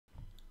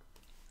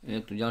Je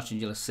tu ďalší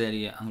diel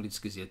série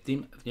Anglicky s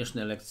Yetim. V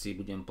dnešnej lekcii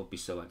budem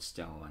popisovať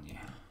sťahovanie.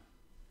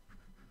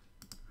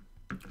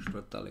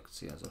 4.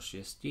 lekcia zo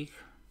 6.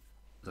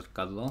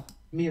 Zrkadlo.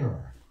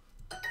 Mirror.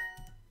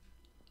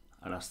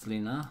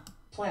 Rastlina.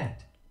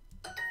 Plant.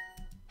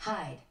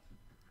 Hide.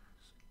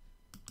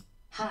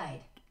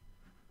 Hide.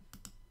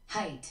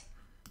 Height.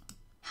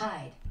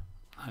 Hide.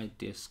 Hide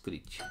je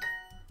skryť.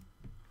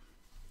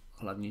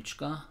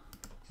 Chladnička.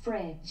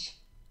 Fridge.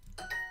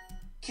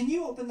 Can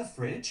you open the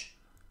fridge?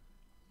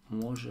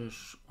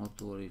 Môžeš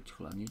otvoriť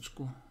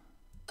chladničku.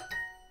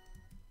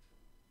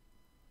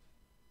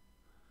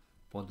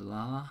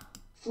 Podlaha.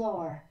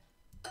 Floor.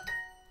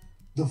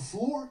 The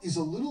floor is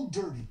a little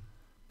dirty.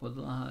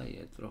 Podlaha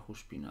je trochu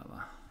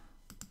špinavá.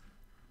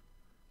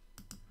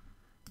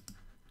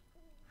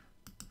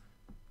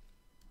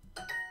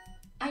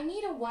 I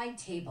need a wide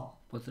table.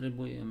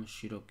 Potrebujem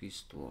široký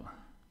stôl.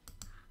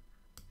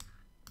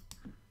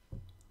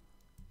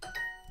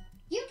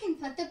 You can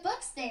put the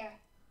books there.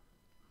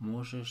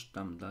 Môžeš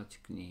tam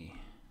dať knihy.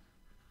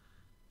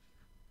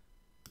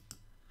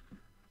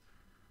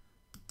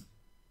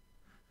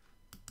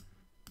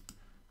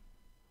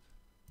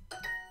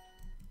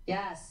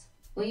 Yes,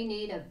 we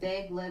need a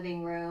big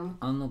living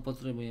room. Áno,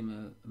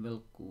 potrebujeme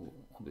veľkú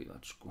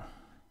obývačku.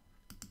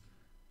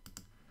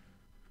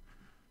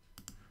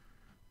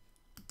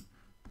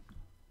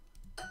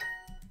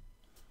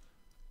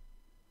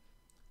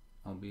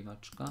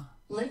 Obývačka.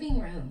 Living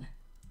room.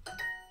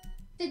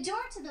 The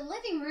door to the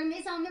living room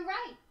is on the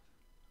right.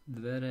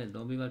 Dvere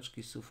do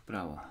obývačky sú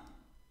vpravo.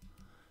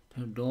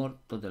 The door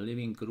to the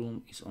living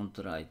room is on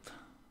the right.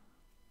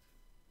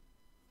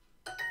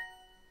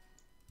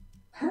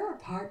 Her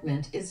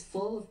apartment is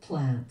full of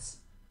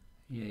plants.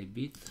 Jej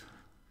byt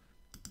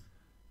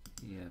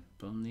je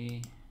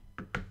plný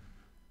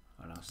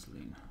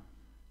rastlín.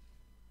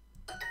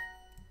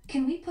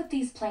 Can we put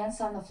these plants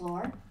on the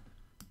floor?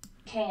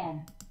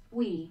 Can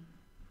we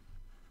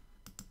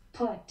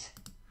put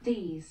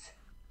these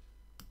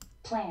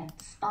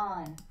plants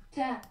on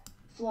the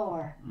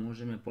floor?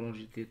 Môžeme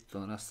položiť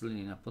tieto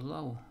rastliny na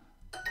podlahu?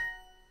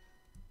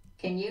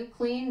 Can you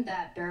clean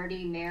that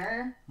dirty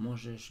mirror?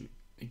 Môžeš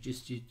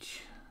vyčistiť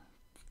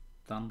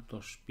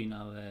tamto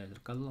špinavé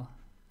zrkadlo?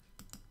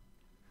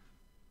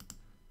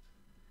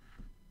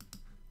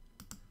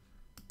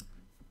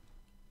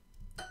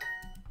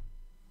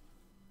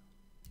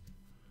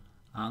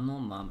 Áno,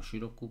 mám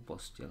širokú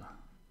posteľ.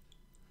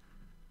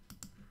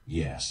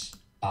 Yes,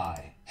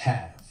 I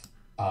have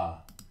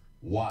a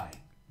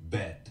wide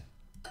bed.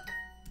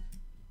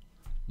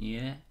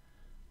 Nie,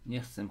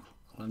 nechcem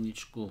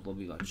chladničku v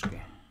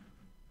obývačke.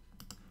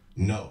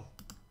 No,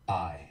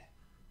 I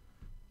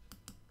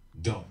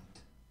don't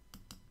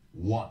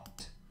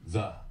want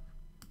the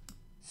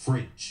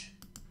fridge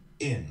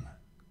in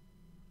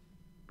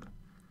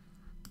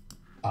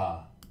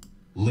a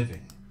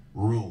living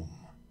room.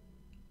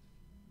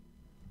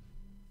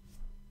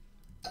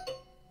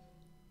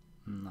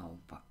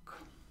 Naopak.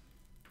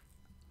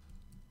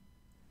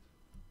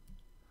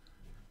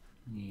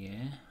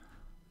 Nie.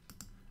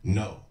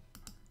 No,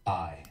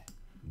 I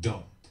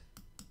don't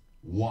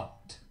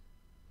want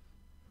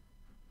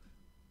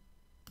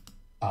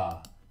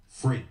a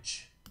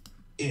fridge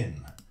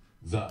in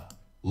the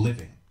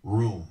living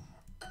room.